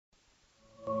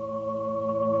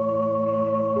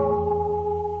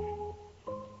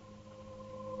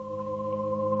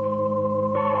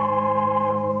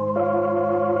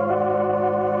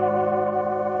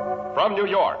From New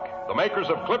York, the makers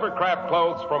of Clippercraft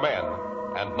clothes for men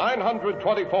and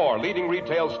 924 leading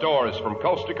retail stores from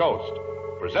coast to coast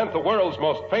present the world's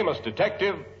most famous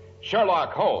detective,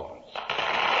 Sherlock Holmes.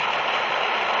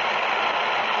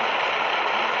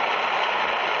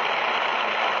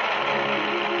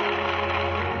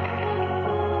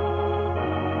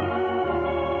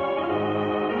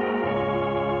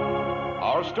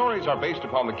 Our stories are based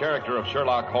upon the character of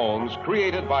Sherlock Holmes,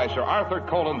 created by Sir Arthur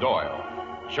Conan Doyle.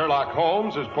 Sherlock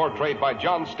Holmes is portrayed by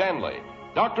John Stanley,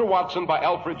 Dr. Watson by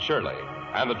Alfred Shirley,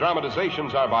 and the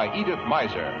dramatizations are by Edith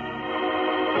Meiser.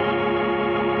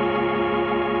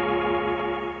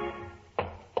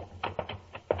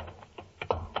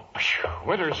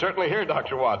 Winter's certainly here,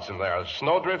 Dr. Watson. There are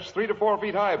snowdrifts 3 to 4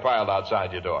 feet high piled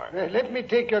outside your door. Let me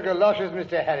take your galoshes,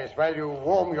 Mr. Harris, while you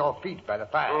warm your feet by the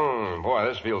fire. Boy,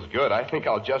 this feels good. I think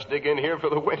I'll just dig in here for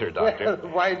the winter, Doctor.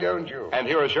 Well, why don't you? And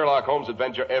hear a Sherlock Holmes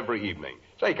adventure every evening.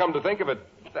 Say, come to think of it,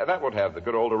 that would have the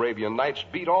good old Arabian Nights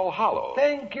beat all hollow.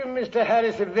 Thank you, Mr.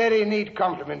 Harris. A very neat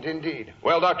compliment indeed.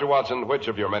 Well, Dr. Watson, which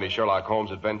of your many Sherlock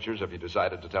Holmes adventures have you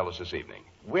decided to tell us this evening?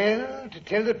 Well, to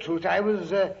tell the truth, I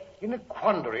was in a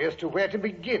quandary as to where to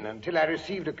begin until I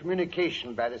received a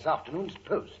communication by this afternoon's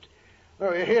post.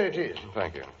 Oh, here it is.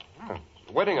 Thank you.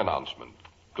 Wedding announcement.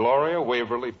 Gloria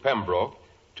Waverly Pembroke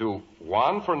to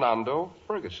Juan Fernando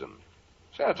Ferguson.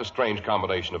 Say, that's a strange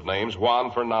combination of names.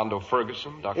 Juan Fernando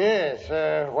Ferguson, Doctor?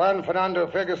 Yes, Juan Fernando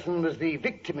Ferguson was the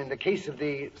victim in the case of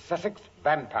the Sussex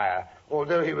vampire,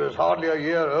 although he was hardly a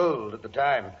year old at the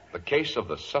time. The case of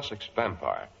the Sussex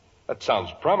vampire. That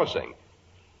sounds promising.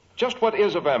 Just what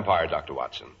is a vampire, Dr.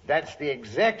 Watson? That's the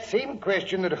exact same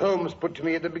question that Holmes put to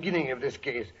me at the beginning of this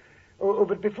case.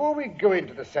 But before we go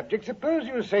into the subject, suppose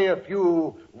you say a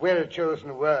few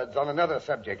well-chosen words on another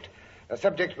subject, a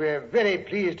subject we're very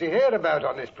pleased to hear about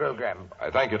on this program.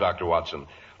 I thank you, Dr. Watson.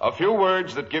 A few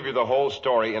words that give you the whole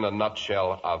story in a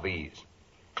nutshell are these.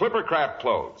 Clippercraft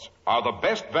clothes are the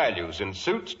best values in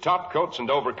suits, top coats, and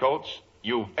overcoats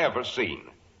you've ever seen.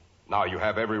 Now, you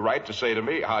have every right to say to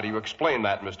me, how do you explain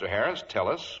that, Mr. Harris? Tell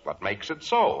us what makes it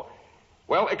so.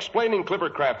 Well, explaining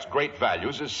Clippercraft's great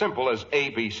values is simple as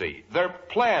ABC. They're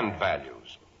planned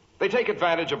values. They take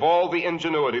advantage of all the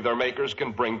ingenuity their makers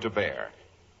can bring to bear.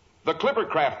 The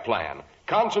Clippercraft plan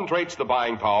concentrates the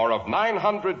buying power of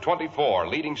 924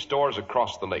 leading stores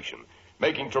across the nation,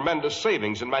 making tremendous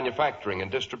savings in manufacturing and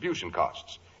distribution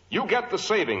costs. You get the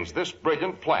savings this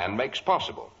brilliant plan makes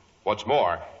possible. What's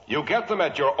more, you get them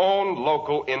at your own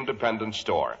local independent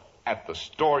store, at the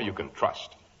store you can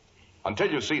trust.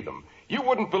 Until you see them, you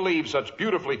wouldn't believe such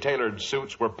beautifully tailored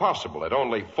suits were possible at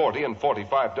only $40 and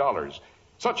 $45.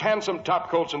 Such handsome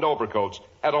top coats and overcoats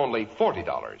at only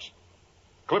 $40.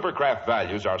 Clippercraft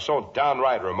values are so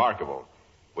downright remarkable.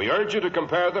 We urge you to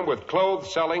compare them with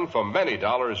clothes selling for many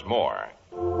dollars more.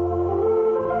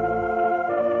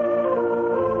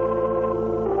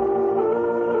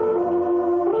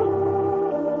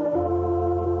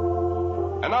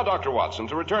 And now, Dr. Watson,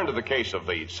 to return to the case of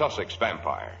the Sussex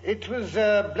vampire. It was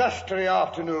a blustery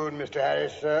afternoon, Mr.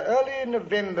 Harris, early in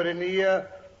November in the year,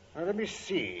 let me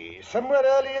see, somewhere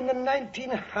early in the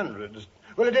 1900s.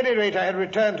 Well, at any rate, I had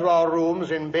returned to our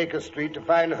rooms in Baker Street to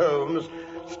find Holmes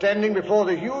standing before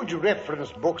the huge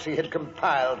reference books he had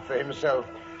compiled for himself,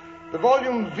 the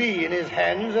volume V in his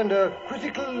hands and a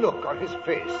quizzical look on his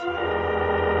face.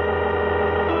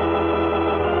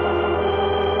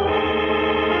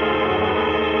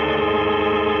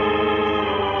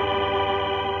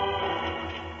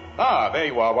 There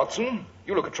you are, Watson.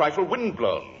 You look a trifle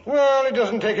windblown. Well, it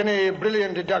doesn't take any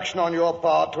brilliant deduction on your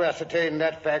part to ascertain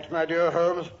that fact, my dear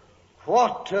Holmes.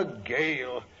 What a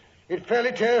gale. It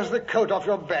fairly tears the coat off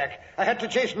your back. I had to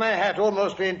chase my hat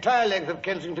almost the entire length of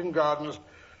Kensington Gardens.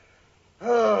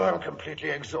 Oh, I'm completely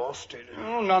exhausted.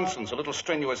 Oh, nonsense. A little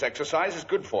strenuous exercise is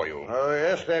good for you. Oh,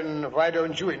 yes? Then why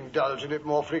don't you indulge in it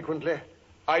more frequently?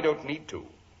 I don't need to.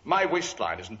 My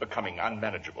waistline isn't becoming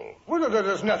unmanageable. Well,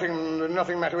 there's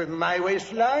nothing matter with my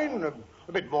waistline.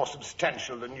 A bit more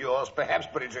substantial than yours, perhaps,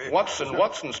 but it's...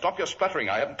 Watson, stop your spluttering.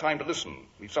 I haven't time to listen.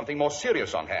 We've something more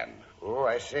serious on hand. Oh,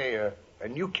 I say, a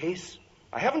new case?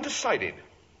 I haven't decided.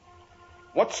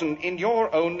 Watson, in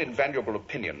your own invaluable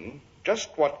opinion, just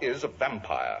what is a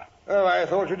vampire? Oh, I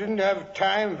thought you didn't have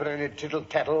time for any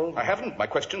tittle-tattle. I haven't. My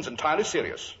question's entirely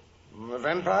serious. A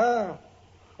vampire?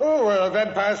 Oh, well, a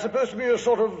vampire's supposed to be a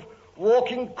sort of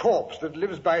walking corpse that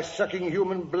lives by sucking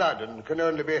human blood and can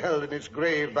only be held in its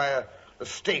grave by a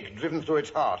stake driven through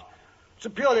its heart. It's a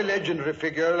purely legendary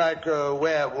figure like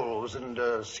werewolves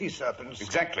and sea serpents.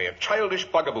 Exactly, a childish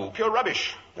bugaboo, pure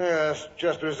rubbish. Yes,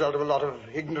 just the result of a lot of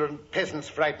ignorant peasants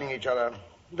frightening each other.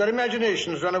 Their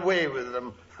imaginations run away with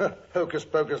them.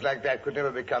 Hocus-pocus like that could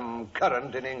never become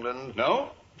current in England.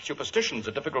 No? Superstition's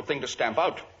a difficult thing to stamp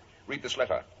out. Read this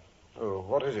letter. Oh,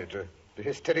 what is it? The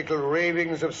hysterical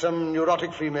ravings of some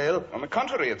neurotic female? On the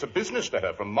contrary, it's a business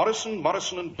letter from Morrison,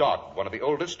 Morrison & Dodd, one of the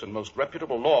oldest and most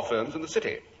reputable law firms in the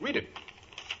city. Read it.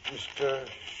 Mr.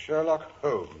 Sherlock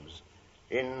Holmes,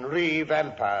 in Re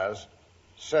Vampires.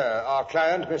 Sir, our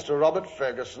client, Mr. Robert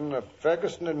Ferguson, of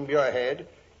Ferguson and Muirhead,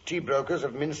 tea brokers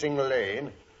of Mincing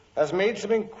Lane, has made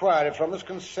some inquiry from us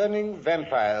concerning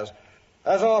vampires.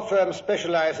 As our firm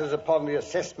specializes upon the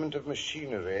assessment of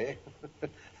machinery,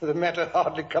 the matter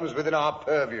hardly comes within our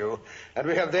purview, and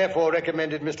we have therefore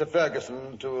recommended Mr.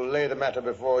 Ferguson to lay the matter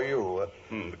before you.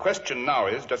 The question now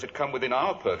is, does it come within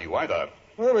our purview either?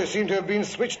 Well, we seem to have been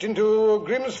switched into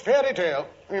Grimm's fairy tale.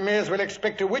 We may as well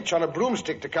expect a witch on a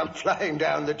broomstick to come flying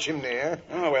down the chimney, eh?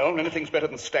 Oh, well, anything's better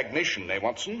than stagnation, eh,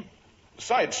 Watson?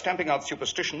 Besides, stamping out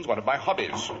superstition's one of my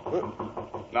hobbies.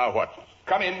 Now what?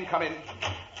 Come in, come in.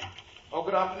 Oh,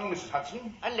 good afternoon, Mrs.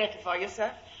 Hudson. A letter for you,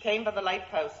 sir. Came by the light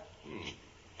post.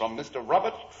 From Mr.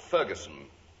 Robert Ferguson,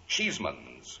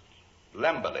 Cheesemans,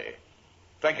 Lamberley.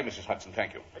 Thank you, Mrs. Hudson,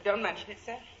 thank you. Don't mention it,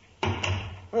 sir.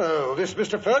 Well, this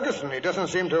Mr. Ferguson, he doesn't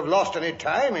seem to have lost any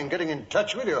time in getting in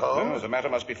touch with you, Holmes. No, the matter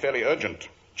must be fairly urgent.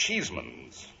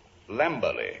 Cheesemans,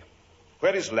 Lamberley.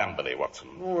 Where is Lamberley, Watson?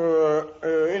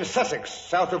 In Sussex,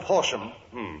 south of Horsham.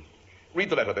 Read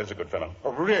the letter, there's a good fellow.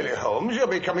 Oh, really, Holmes? You're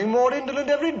becoming more indolent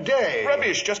every day.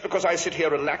 Rubbish. Just because I sit here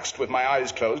relaxed with my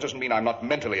eyes closed doesn't mean I'm not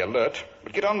mentally alert.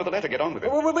 But get on with the letter, get on with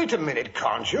it. Well, wait a minute,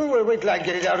 can't you? Well, wait till I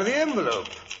get it out of the envelope.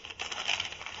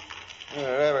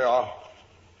 There we are.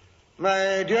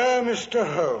 My dear Mr.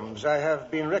 Holmes, I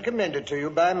have been recommended to you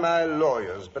by my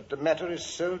lawyers, but the matter is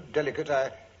so delicate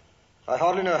I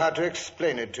hardly know how to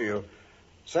explain it to you.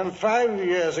 Some 5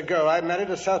 years ago, I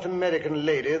married a South American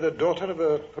lady, the daughter of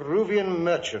a Peruvian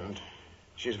merchant.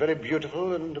 She's very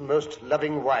beautiful and a most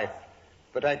loving wife,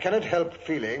 but I cannot help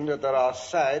feeling that there are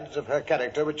sides of her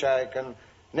character which I can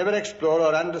never explore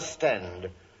or understand.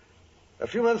 A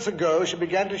few months ago, she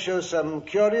began to show some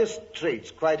curious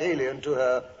traits quite alien to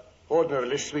her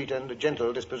ordinarily sweet and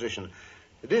gentle disposition.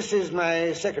 This is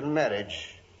my second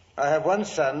marriage. I have one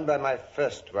son by my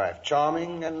first wife,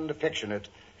 charming and affectionate,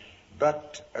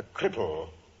 but a cripple.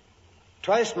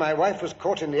 Twice my wife was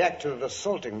caught in the act of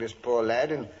assaulting this poor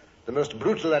lad in the most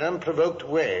brutal and unprovoked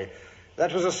way.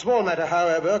 That was a small matter,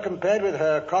 however, compared with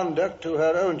her conduct to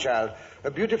her own child,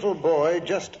 a beautiful boy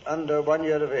just under 1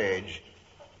 year of age.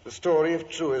 The story, if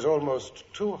true, is almost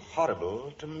too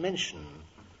horrible to mention.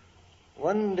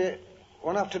 One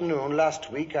afternoon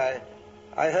last week, I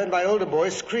heard my older boy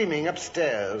screaming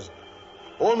upstairs.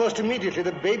 Almost immediately,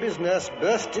 the baby's nurse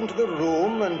burst into the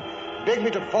room and begged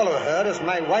me to follow her as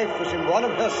my wife was in one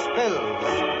of her spells.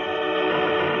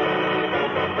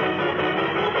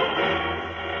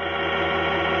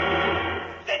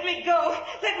 Let me go.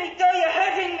 Let me go. You're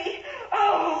hurting me.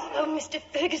 Oh, Mr.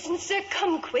 Ferguson, sir,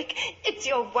 come quick. It's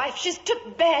your wife. She's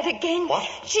took bad again. What?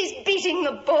 She's beating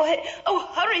the boy. Oh,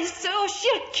 hurry, sir, or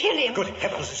she'll kill him. Good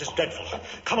heavens, this is dreadful.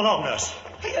 Come along, nurse.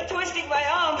 you're twisting my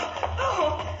arm.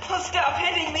 Oh, stop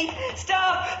hitting me.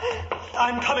 Stop.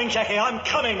 I'm coming, Jackie, I'm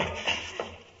coming.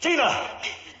 Tina,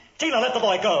 let the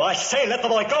boy go. I say let the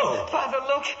boy go. Father,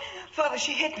 look. Father,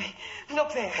 she hit me.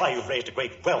 Look there. Why, you've raised a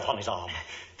great welt on his arm.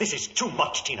 This is too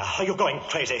much, Tina. Are you going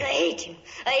crazy? I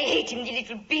hate him, you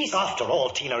little beast. After all,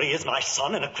 Tina, he is my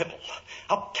son and a cripple.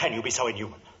 How can you be so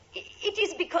inhuman? It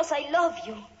is because I love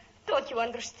you. Don't you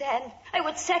understand? I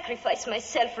would sacrifice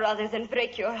myself rather than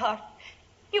break your heart.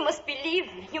 You must believe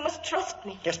me. You must trust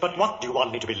me. Yes, but what do you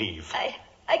want me to believe?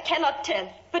 I cannot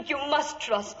tell, but you must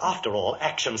trust me. After all,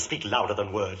 actions speak louder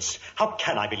than words. How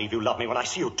can I believe you love me when I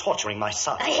see you torturing my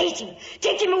son? I hate him.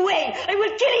 Take him away. I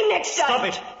will kill him next time. Stop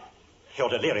it. You're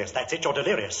delirious, that's it. You're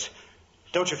delirious.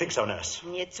 Don't you think so, nurse?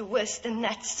 It's worse than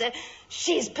that, sir.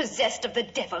 She's possessed of the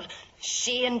devil.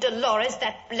 She and Dolores,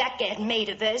 that blackguard maid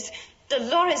of hers.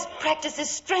 Dolores practices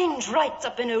strange rites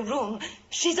up in her room.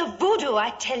 She's a voodoo,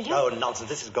 I tell you. Oh, nonsense.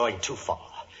 This is going too far.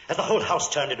 Has the whole house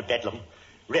turned into bedlam?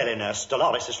 Really, nurse,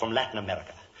 Dolores is from Latin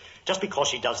America. Just because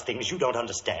she does things you don't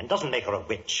understand doesn't make her a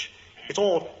witch. It's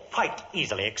all quite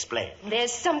easily explained.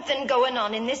 There's something going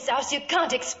on in this house you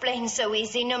can't explain so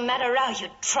easy, no matter how you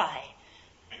try.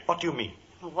 What do you mean?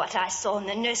 What I saw in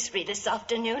the nursery this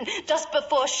afternoon, just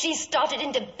before she started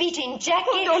into beating Jackie.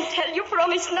 Oh, don't tell. You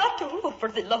promised not to. Oh, for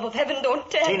the love of heaven, don't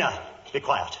tell. Tina, be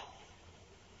quiet.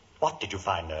 What did you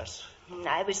find, nurse?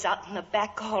 I was out in the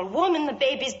back hall, warming the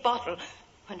baby's bottle,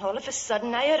 when all of a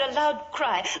sudden I heard a loud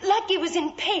cry, like he was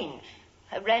in pain.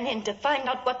 I ran in to find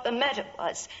out what the matter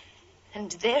was.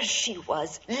 And there she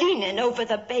was, leaning over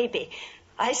the baby.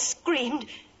 I screamed.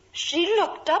 She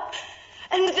looked up,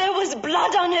 and there was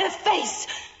blood on her face.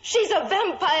 She's a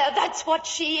vampire, that's what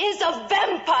she is, a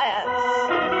vampire.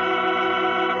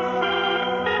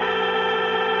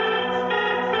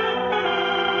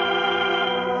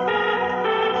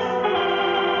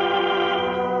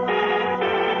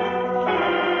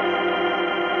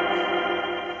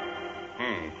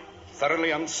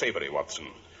 Thoroughly unsavory, Watson.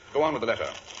 Go on with the letter.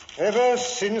 Ever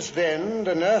since then,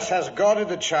 the nurse has guarded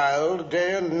the child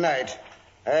day and night.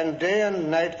 And day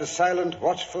and night, the silent,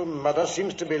 watchful mother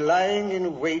seems to be lying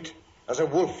in wait as a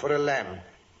wolf for a lamb.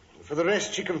 For the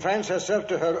rest, she confines herself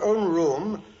to her own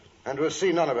room and will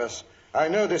see none of us. I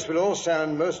know this will all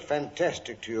sound most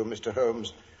fantastic to you, Mr.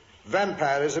 Holmes.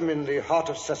 Vampirism in the heart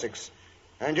of Sussex.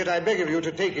 And yet I beg of you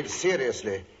to take it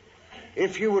seriously.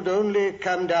 If you would only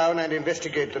come down and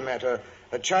investigate the matter,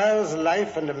 a child's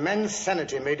life and a man's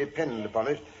sanity may depend upon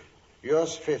it.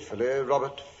 Yours faithfully,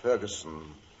 Robert Ferguson.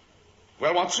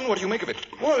 Well, Watson, what do you make of it?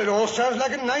 Well, it all sounds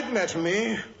like a nightmare to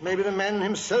me. Maybe the man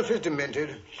himself is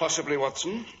demented. Possibly,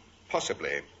 Watson.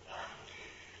 Possibly.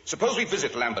 Suppose we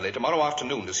visit Lamberley tomorrow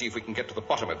afternoon to see if we can get to the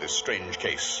bottom of this strange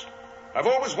case. I've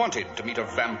always wanted to meet a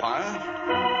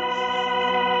vampire.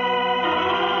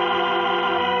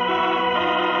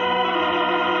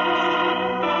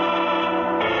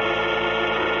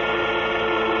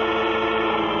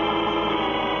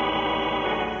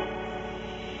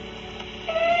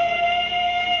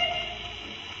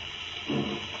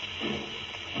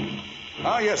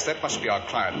 Yes, that must be our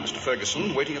client, Mr.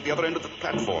 Ferguson, waiting at the other end of the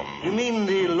platform. You mean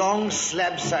the long,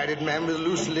 slab-sided man with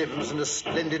loose limbs and a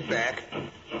splendid back?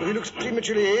 Well, he looks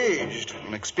prematurely aged.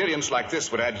 An experience like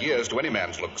this would add years to any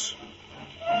man's looks.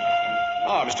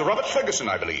 Mr. Robert Ferguson,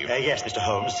 I believe. Yes, Mr.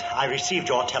 Holmes. I received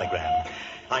your telegram.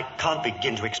 I can't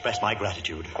begin to express my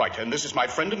gratitude. Quite, and this is my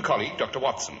friend and colleague, Dr.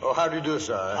 Watson. Oh, how do you do,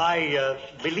 sir? I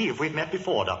believe we've met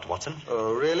before, Dr. Watson.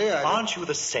 Oh, really? Aren't you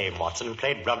the same Watson who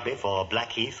played rugby for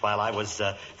Blackheath while I was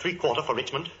three-quarter for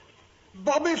Richmond?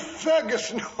 Bobby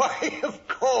Ferguson, why, of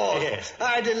course. Yes.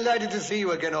 I'm delighted to see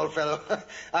you again, old fellow.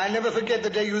 I'll never forget the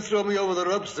day you threw me over the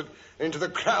ropes into the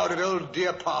crowd at Old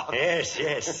Deer Park. Yes.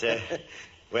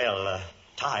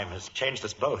 Time has changed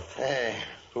us both.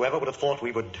 Whoever would have thought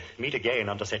we would meet again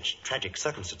under such tragic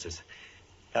circumstances?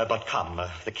 But come,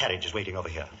 the carriage is waiting over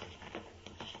here.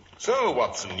 So,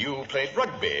 Watson, you played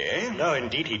rugby, eh? No,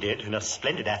 indeed he did, and a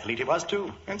splendid athlete he was,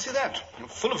 too. Fancy that. You're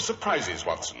full of surprises,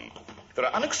 Watson. There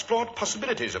are unexplored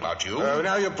possibilities about you. Oh,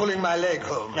 now you're pulling my leg,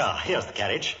 Holmes. Here's the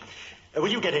carriage. Will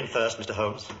you get in first, Mr.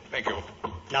 Holmes? Thank you.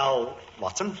 Now,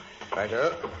 Watson.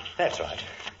 Righto. That's right.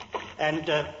 And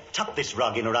tuck this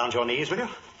rug in around your knees, will you?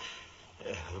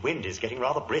 The wind is getting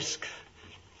rather brisk.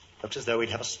 Looks as though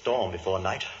we'd have a storm before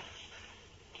night.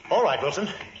 All right, Wilson.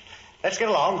 Let's get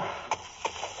along.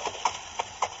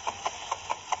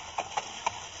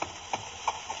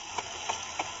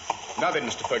 Now then,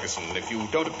 Mr. Ferguson, if you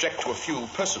don't object to a few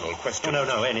personal questions...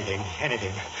 No, anything.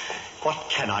 What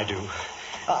can I do?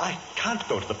 I can't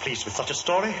go to the police with such a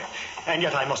story, and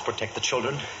yet I must protect the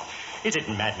children. Is it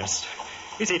madness?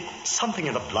 Is it something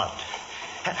in the blood?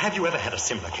 Have you ever had a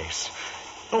similar case?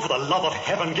 Oh, for the love of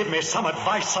heaven, give me some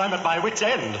advice. I'm at my wit's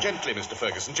end. Gently, Mr.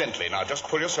 Ferguson, gently. Now, just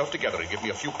pull yourself together and give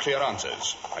me a few clear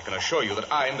answers. I can assure you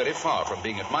that I'm very far from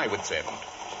being at my wit's end.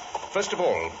 First of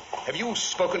all, have you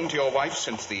spoken to your wife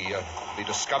since the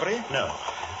discovery? No,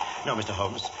 Mr.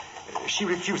 Holmes. She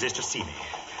refuses to see me.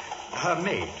 Her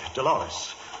maid,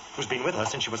 Dolores, who's been with her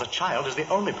since she was a child, is the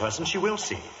only person she will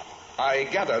see. I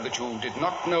gather that you did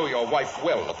not know your wife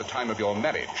well at the time of your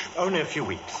marriage. Only a few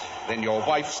weeks. Then your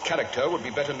wife's character would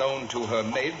be better known to her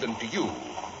maid than to you.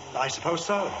 I suppose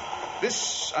so.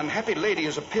 This unhappy lady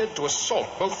has appeared to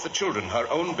assault both the children, her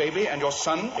own baby and your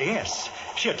son? Yes.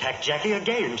 She attacked Jackie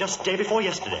again just day before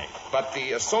yesterday. But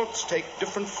the assaults take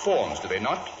different forms, do they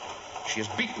not? She has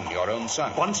beaten your own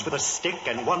son. Once with a stick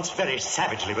and once very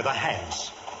savagely with her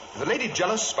hands. Is the lady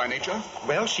jealous by nature?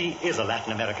 Well, she is a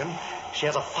Latin American. She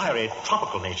has a fiery,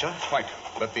 tropical nature. Quite.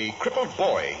 But the crippled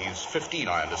boy, he's 15,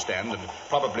 I understand, and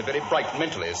probably very bright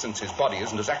mentally since his body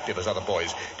isn't as active as other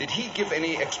boys. Did he give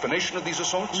any explanation of these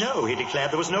assaults? No, he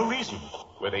declared there was no reason.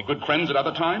 Were they good friends at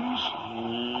other times?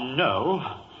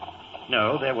 No,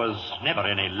 there was never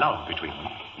any love between them.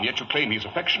 And yet you claim he's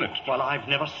affectionate. Well, I've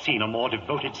never seen a more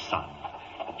devoted son.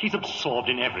 He's absorbed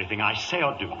in everything I say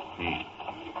or do.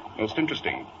 Most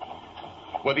interesting.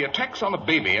 Were the attacks on the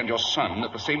baby and your son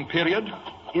at the same period?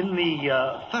 In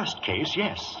the first case,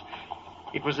 yes.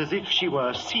 It was as if she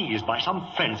were seized by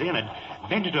some frenzy and had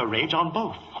vented her rage on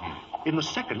both. In the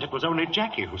second, it was only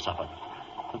Jackie who suffered.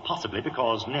 And possibly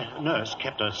because nurse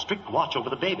kept a strict watch over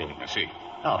the baby. I see.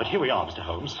 Ah, but here we are, Mr.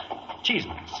 Holmes.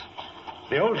 Cheesemans.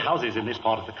 The old houses in this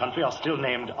part of the country are still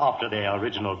named after their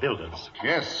original builders.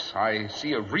 Yes, I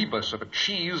see a rebus of a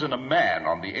cheese and a man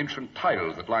on the ancient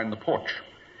tiles that line the porch.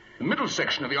 The middle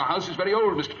section of your house is very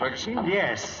old, Mr. Ferguson.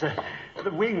 Yes,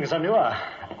 the wings are newer.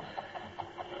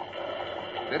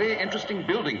 Very interesting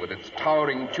building with its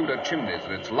towering Tudor chimneys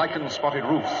and its lichen-spotted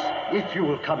roofs. If you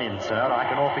will come in, sir, I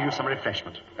can offer you some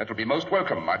refreshment. That will be most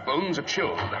welcome. My bones are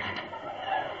chilled.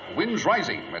 The wind's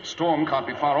rising. That storm can't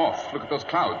be far off. Look at those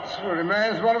clouds. Well,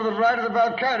 remains one of the right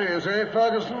about carriers, eh,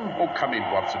 Ferguson? Oh, come in,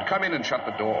 Watson. Come in and shut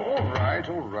the door. All right,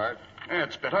 all right.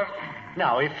 That's better.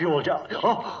 Now, if you'll just...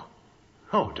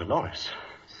 Oh, Dolores.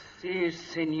 Si,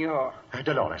 senor.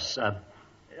 Dolores,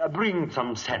 bring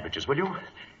some sandwiches, will you?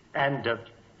 And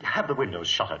have the windows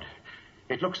shuttered.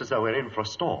 It looks as though we're in for a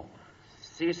storm.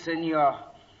 Si, senor.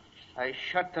 I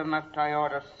shut them after I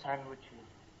order sandwiches.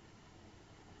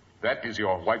 That is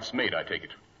your wife's maid, I take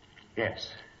it.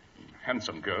 Yes.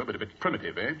 Handsome girl, but a bit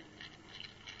primitive, eh?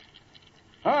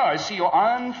 Ah, I see your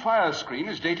iron fire screen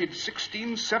is dated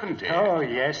 1670. Oh,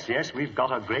 yes. We've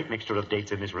got a great mixture of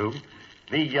dates in this room.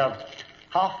 The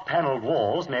half-paneled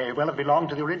walls may well have belonged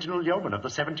to the original yeoman of the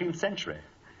 17th century.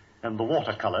 And the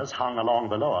watercolors hung along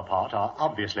the lower part are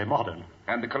obviously modern.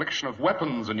 And the collection of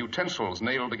weapons and utensils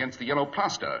nailed against the yellow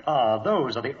plaster.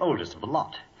 Those are the oldest of the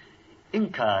lot.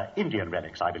 Inca Indian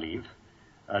relics, I believe.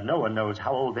 No one knows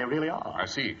how old they really are. I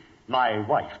see. My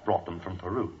wife brought them from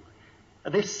Peru.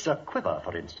 This quiver,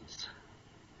 for instance.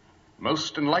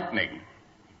 Most enlightening.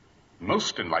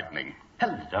 Most enlightening.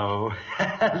 Hello.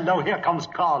 Hello, here comes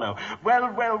Carlo.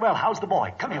 Well, how's the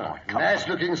boy? Come here, boy. Come.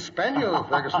 Nice-looking spaniel,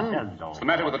 Ferguson. Hello. What's the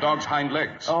matter with the dog's hind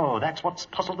legs? Oh, that's what's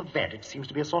puzzled the vet. It seems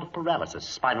to be a sort of paralysis.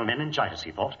 Spinal meningitis, he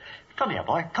thought. Come here,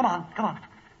 boy. Come on.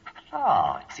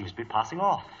 Ah, it seems to be passing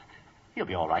off. He'll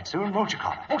be all right soon, won't you,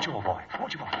 Carlo? Won't you, old boy?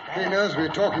 Won't you, boy? He knows we're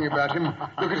talking about him.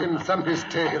 Look at him thump his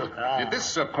tail. Did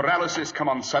this paralysis come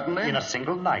on suddenly? In a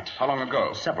single night. How long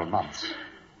ago? Several months.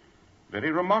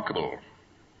 Very remarkable.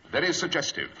 Very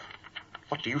suggestive.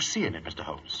 What do you see in it, Mr.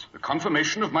 Holmes? The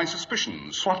confirmation of my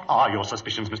suspicions. What are your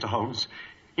suspicions, Mr. Holmes?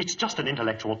 It's just an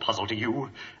intellectual puzzle to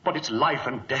you, but it's life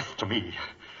and death to me.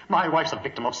 My wife's a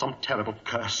victim of some terrible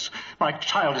curse. My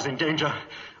child is in danger.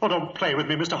 Oh, don't play with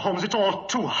me, Mr. Holmes. It's all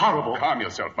too horrible. Calm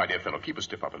yourself, my dear fellow. Keep a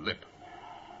stiff upper lip.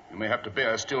 You may have to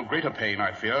bear still greater pain,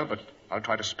 I fear, but I'll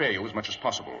try to spare you as much as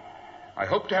possible. I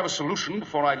hope to have a solution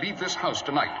before I leave this house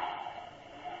tonight.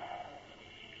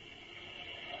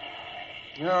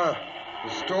 Ah,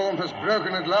 the storm has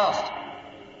broken at last.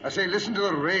 I say, listen to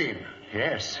the rain.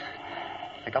 Yes.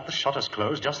 I got the shutters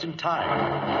closed just in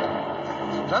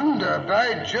time. Thunder,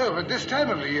 by Jove, at this time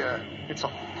of the year. It's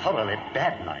a thoroughly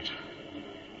bad night.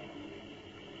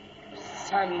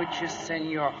 Sandwiches,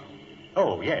 senor.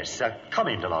 Oh, yes. Come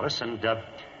in, Dolores, and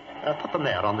put them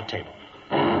there on the table.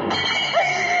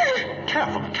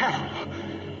 Careful.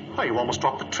 Why, you almost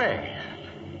dropped the tray.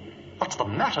 What's the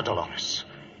matter, Dolores?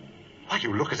 Why,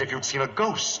 you look as if you'd seen a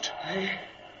ghost.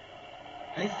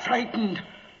 I frightened.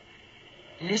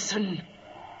 Listen,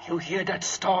 you hear that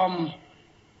storm?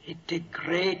 It the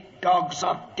great dogs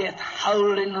of death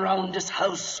howling round this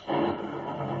house.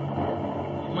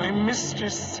 My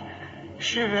mistress,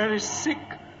 she very sick.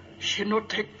 She no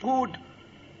take food.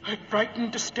 I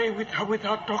frightened to stay with her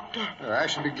without doctor. I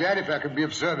should be glad if I could be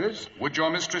of service. Would your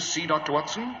mistress see Dr.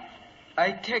 Watson?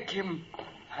 I take him.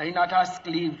 I not ask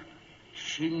leave.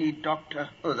 She need doctor.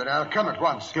 Oh, then I'll come at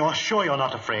once. You're sure you're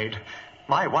not afraid?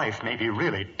 My wife may be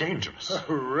really dangerous.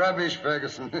 Oh, rubbish,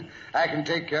 Ferguson. I can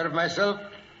take care of myself.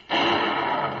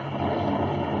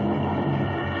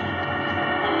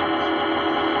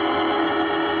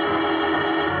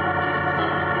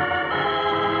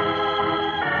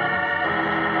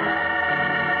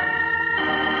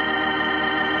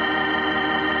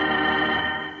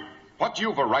 What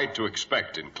you've a right to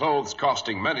expect in clothes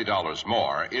costing many dollars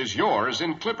more is yours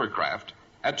in Clippercraft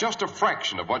at just a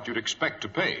fraction of what you'd expect to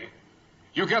pay.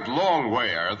 You get long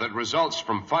wear that results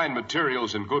from fine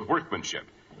materials and good workmanship.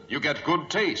 You get good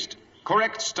taste,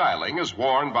 correct styling as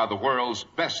worn by the world's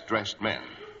best-dressed men.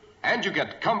 And you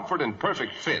get comfort and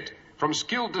perfect fit from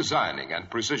skilled designing and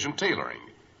precision tailoring.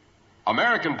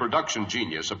 American production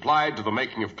genius applied to the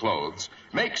making of clothes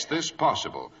makes this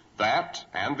possible. That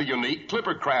and the unique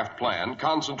Clippercraft plan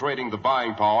concentrating the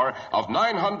buying power of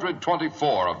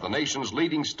 924 of the nation's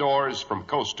leading stores from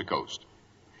coast to coast.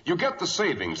 You get the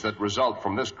savings that result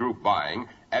from this group buying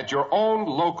at your own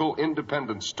local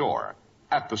independent store,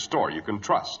 at the store you can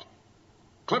trust.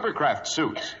 Clippercraft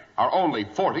suits are only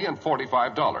 $40 and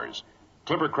 $45.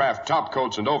 Clippercraft top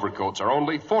coats and overcoats are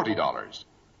only $40.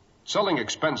 Selling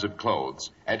expensive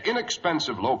clothes at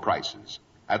inexpensive low prices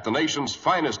at the nation's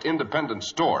finest independent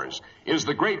stores is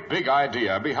the great big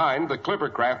idea behind the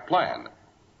Clippercraft plan.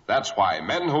 That's why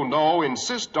men who know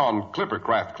insist on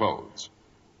Clippercraft clothes.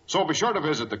 So be sure to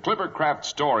visit the Clippercraft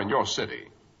store in your city.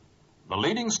 The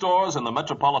leading stores in the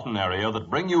metropolitan area that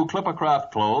bring you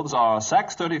Clippercraft clothes are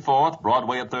Saks 34th,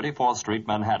 Broadway at 34th Street,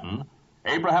 Manhattan,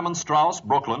 Abraham and Straus,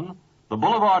 Brooklyn, the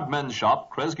Boulevard Men's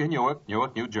Shop, Kresge, Newark,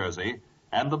 New Jersey,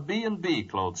 and the B&B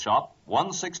Clothes Shop,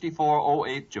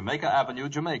 16408 Jamaica Avenue,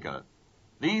 Jamaica.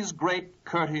 These great,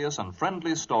 courteous, and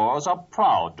friendly stores are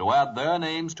proud to add their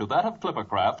names to that of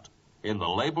Clippercraft in the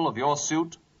label of your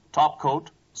suit, top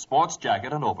coat, sports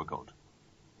jacket, and overcoat.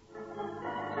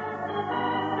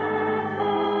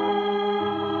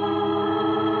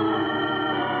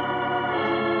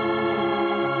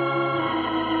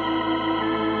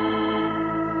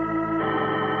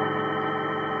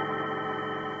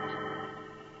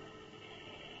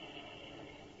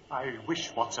 I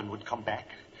wish Watson would come back.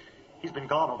 He's been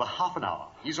gone over half an hour.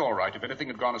 He's all right. If anything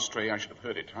had gone astray, I should have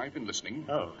heard it. I've been listening.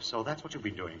 Oh, so that's what you've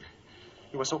been doing.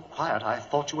 You were so quiet, I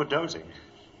thought you were dozing.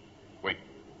 Wait.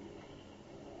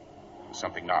 There's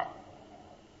something now.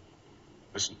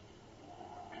 Listen.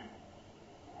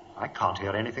 I can't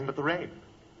hear anything but the rain.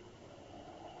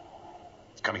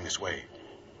 It's coming this way.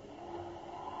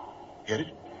 Hear it?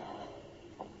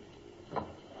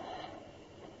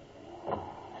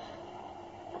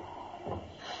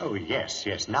 Oh,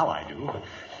 yes, now I do.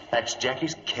 That's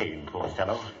Jackie's cane, poor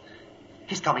fellow.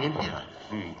 He's coming in here.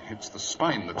 It's the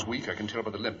spine that's weak. I can tell by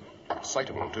the limp.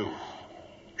 Excitable, too.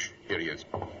 Shh, here he is.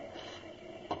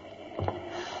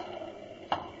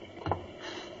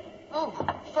 Oh,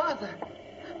 Father.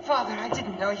 Father, I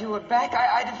didn't know you were back.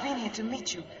 I'd have been here to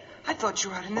meet you. I thought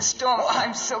you were out in the storm. Oh,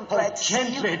 I'm so glad to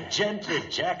see you. Gently,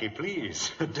 Jackie,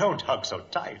 please. Don't hug so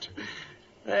tight.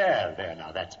 There,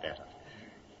 now, that's better.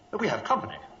 We have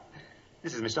company.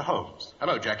 This is Mr. Holmes.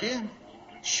 Hello, Jackie.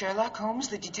 Sherlock Holmes,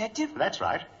 the detective? That's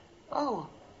right. Oh.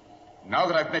 Now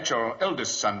that I've met your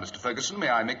eldest son, Mr. Ferguson, may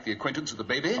I make the acquaintance of the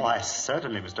baby? Why,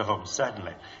 certainly, Mr. Holmes,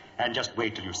 certainly. And just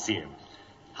wait till you see him.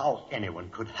 How anyone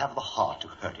could have the heart to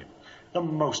hurt him. The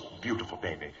most beautiful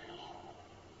baby.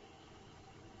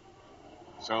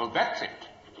 So that's it.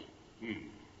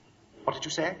 What did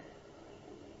you say?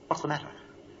 What's the matter?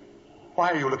 Why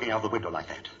are you looking out the window like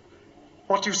that?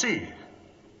 What do you see?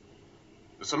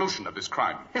 The solution of this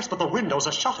crime. Yes, but the windows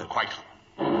are shuttered. Quite.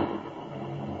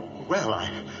 Well,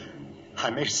 I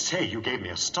may say you gave me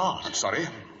a start. I'm sorry.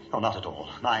 Oh, not at all.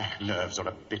 My nerves are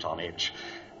a bit on edge.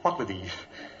 What with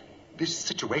this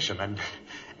situation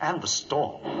and the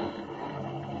storm.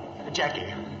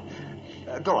 Jackie,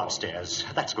 go upstairs.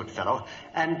 That's a good fellow.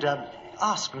 And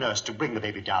ask Nurse to bring the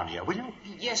baby down here, will you?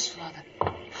 Yes, Father.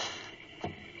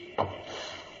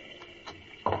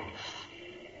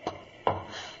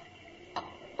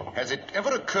 Has it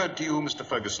ever occurred to you, Mr.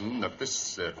 Ferguson, that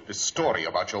this story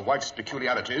about your wife's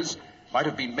peculiarities might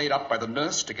have been made up by the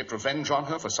nurse to get revenge on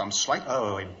her for some slight?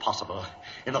 Oh, impossible.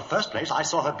 In the first place, I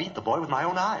saw her beat the boy with my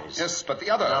own eyes. Yes, but the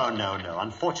other... No.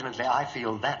 Unfortunately, I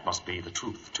feel that must be the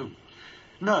truth, too.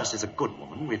 Nurse is a good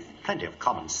woman with plenty of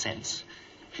common sense.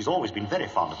 She's always been very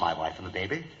fond of my wife and the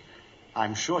baby.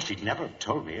 I'm sure she'd never have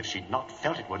told me if she'd not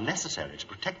felt it were necessary to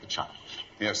protect the child.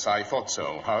 Yes, I thought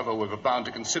so. However, we were bound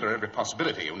to consider every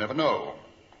possibility. You never know.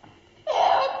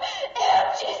 Help!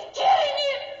 Help! She's killing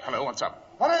him! Hello, what's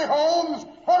up? Hurry, Holmes!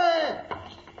 Hurry!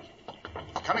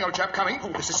 Coming, old chap, coming. Oh,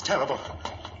 this is terrible.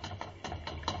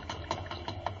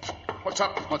 What's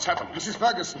up? What's happened? Mrs.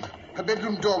 Ferguson, her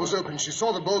bedroom door was open. She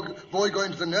saw the boy go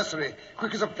into the nursery.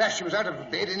 Quick as a flash, she was out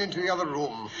of bed and into the other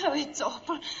room. Oh, it's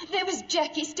awful. There was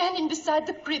Jackie standing beside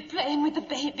the crib playing with the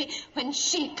baby when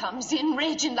she comes in,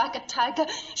 raging like a tiger,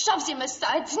 shoves him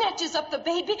aside, snatches up the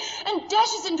baby, and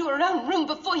dashes into her own room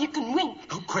before you can wink.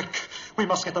 Oh, quick. We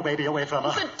must get the baby away from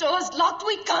her. The door's locked.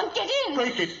 We can't get in.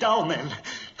 Break it down, then.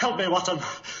 Help me, Watson.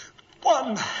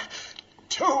 1,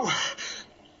 2...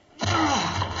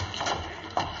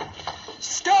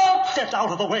 Stop! Get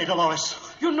out of the way, Dolores.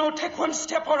 You no take one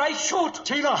step or I shoot.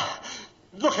 Tina,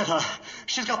 look at her.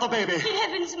 She's got the baby. In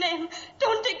heaven's name,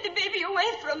 don't take the baby away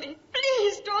from him.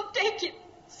 Please don't take him.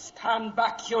 Stand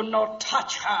back, you no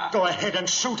touch her. Go ahead and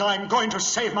shoot. I'm going to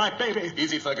save my baby.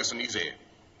 Easy, Ferguson, easy.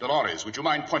 Dolores, would you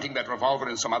mind pointing that revolver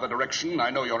in some other direction?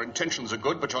 I know your intentions are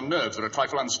good, but your nerves are a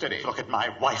trifle unsteady. Look at my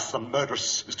wife, the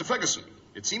murderess. Mr. Ferguson,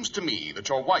 it seems to me that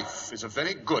your wife is a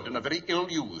very good and a very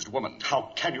ill-used woman.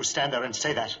 How can you stand there and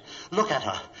say that? Look at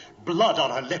her. Blood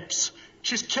on her lips.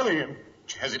 She's killing him.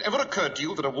 Has it ever occurred to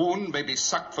you that a wound may be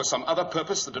sucked for some other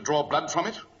purpose than to draw blood from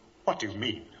it? What do you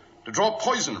mean? To draw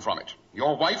poison from it.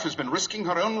 Your wife has been risking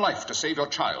her own life to save your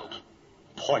child.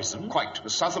 Poison? Quite. The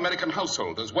South American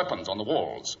household, there's weapons on the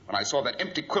walls. When I saw that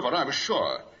empty quiver, I was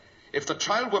sure. If the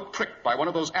child were pricked by one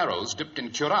of those arrows dipped in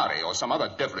curare or some other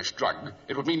devilish drug,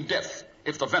 it would mean death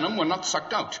if the venom were not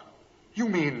sucked out. You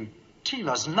mean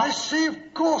Tina's not... I say,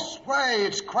 of course. Why,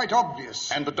 it's quite obvious.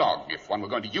 And the dog. If one were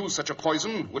going to use such a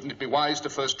poison, wouldn't it be wise to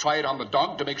first try it on the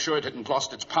dog to make sure it hadn't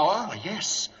lost its power? Oh,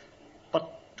 yes.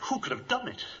 But who could have done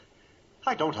it?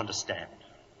 I don't understand.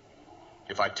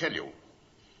 If I tell you,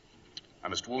 I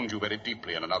must wound you very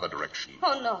deeply in another direction.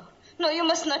 Oh, no. No, you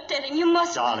must not tell him. You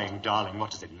must Darling,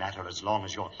 what does it matter as long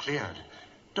as you're cleared?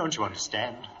 Don't you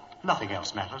understand? Nothing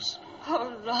else matters.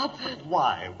 Oh, Robert.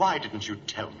 Why? Why didn't you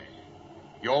tell me?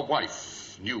 Your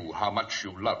wife knew how much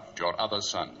you loved your other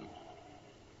son.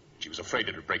 She was afraid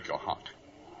it would break your heart.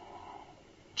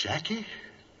 Jackie?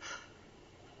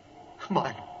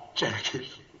 My Jackie.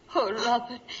 Oh,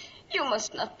 Robert, you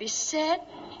must not be sad.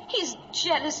 He's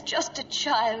jealous, just a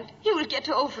child. He will get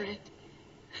over it.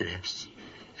 Yes.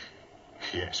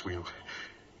 Yes, we'll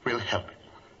help him.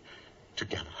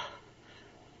 Together.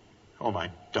 Oh, my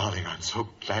darling, I'm so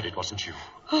glad it wasn't you.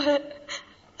 Oh,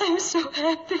 I'm so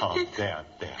happy. Oh, there,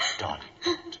 darling.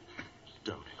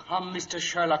 Don't. Come, Mr.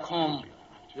 Sherlock Holmes.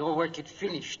 Your work is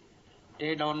finished.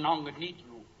 They no longer need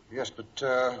you. Yes, but,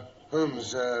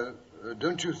 Holmes,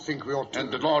 don't you think we ought to...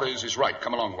 And Dolores is right.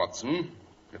 Come along, Watson.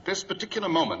 At this particular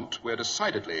moment, we're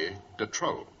decidedly de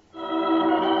trop.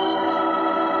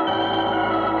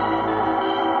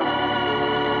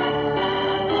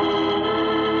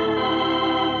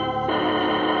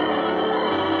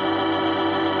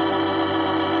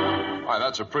 Why,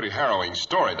 that's a pretty harrowing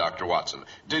story, Dr. Watson.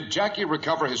 Did Jackie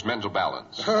recover his mental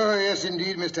balance? Oh, yes,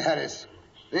 indeed, Mr. Harris.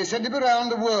 They sent him around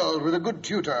the world with a good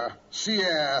tutor. Sea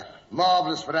air,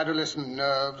 marvelous for adolescent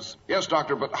nerves. Yes,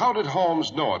 Doctor, but how did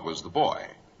Holmes know it was the boy?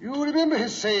 You remember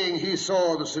his saying he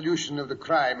saw the solution of the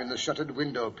crime in the shuttered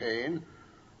window pane?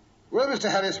 Well, Mr.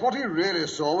 Harris, what he really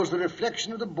saw was the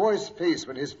reflection of the boy's face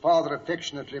when his father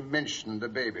affectionately mentioned the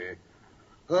baby.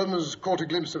 Holmes caught a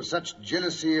glimpse of such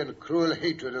jealousy and cruel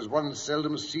hatred as one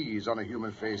seldom sees on a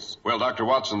human face. Well, Dr.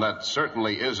 Watson, that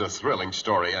certainly is a thrilling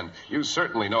story, and you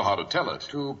certainly know how to tell it.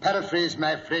 To paraphrase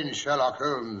my friend Sherlock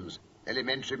Holmes,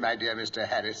 elementary, my dear Mr.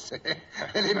 Harris.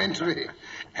 Elementary.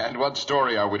 And what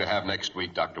story are we to have next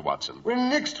week, Dr. Watson? Well,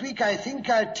 next week I think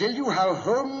I'll tell you how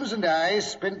Holmes and I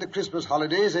spent the Christmas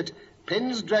holidays at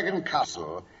Pendragon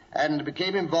Castle and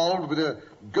became involved with a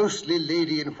ghostly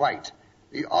lady in white,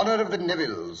 the honor of the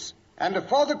Nevilles, and a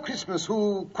Father Christmas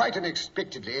who, quite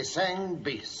unexpectedly, sang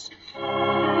bass.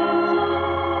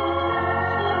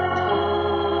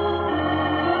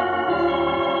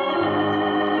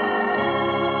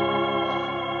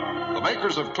 The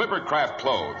makers of Clippercraft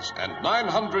Clothes and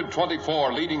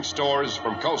 924 leading stores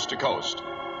from coast to coast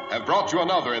have brought you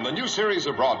another in the new series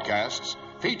of broadcasts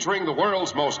featuring the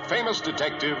world's most famous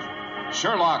detective,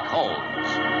 Sherlock Holmes.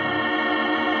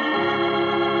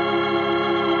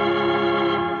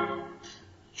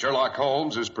 Sherlock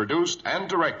Holmes is produced and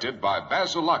directed by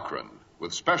Basil Lochran,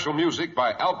 with special music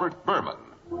by Albert Berman.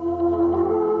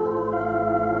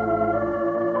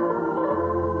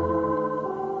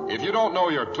 If you don't know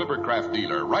your Clippercraft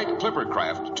dealer, write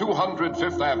Clippercraft, 200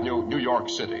 Fifth Avenue, New York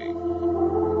City.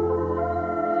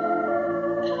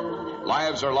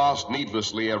 Lives are lost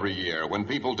needlessly every year when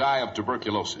people die of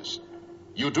tuberculosis.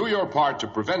 You do your part to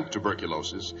prevent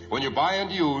tuberculosis when you buy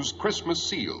and use Christmas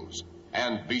seals.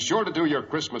 And be sure to do your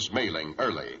Christmas mailing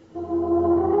early.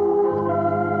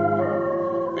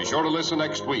 Be sure to listen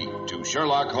next week to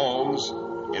Sherlock Holmes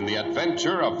in the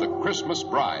Adventure of the Christmas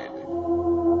Bride.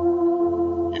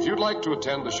 If you'd like to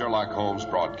attend the Sherlock Holmes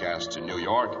broadcasts in New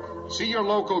York, see your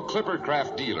local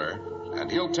Clippercraft dealer, and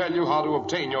he'll tell you how to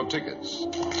obtain your tickets.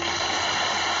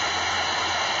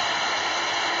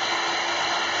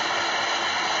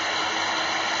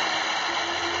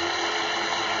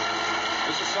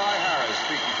 This is Cy Harris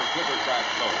speaking for Clippercraft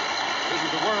Clothes. This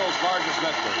is the world's largest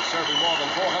network, serving more than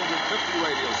 450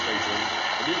 radio stations,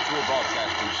 the Mutual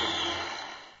Broadcasting System.